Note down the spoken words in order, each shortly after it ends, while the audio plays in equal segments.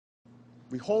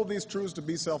We hold these truths to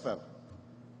be self-evident,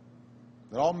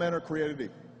 that all men are created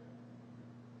equal,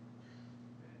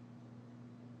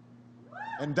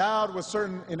 endowed with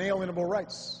certain inalienable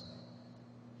rights,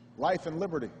 life and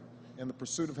liberty, and the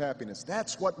pursuit of happiness.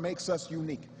 That's what makes us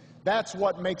unique. That's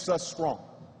what makes us strong.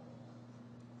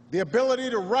 The ability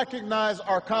to recognize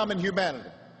our common humanity,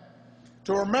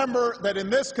 to remember that in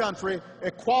this country,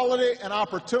 equality and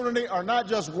opportunity are not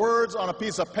just words on a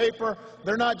piece of paper.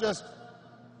 They're not just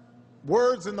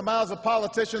words in the mouths of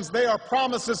politicians. They are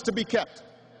promises to be kept.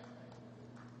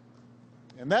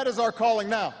 And that is our calling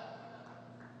now,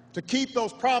 to keep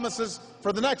those promises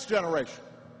for the next generation.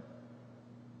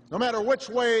 No matter which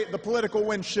way the political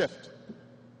winds shift,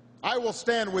 I will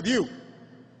stand with you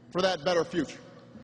for that better future.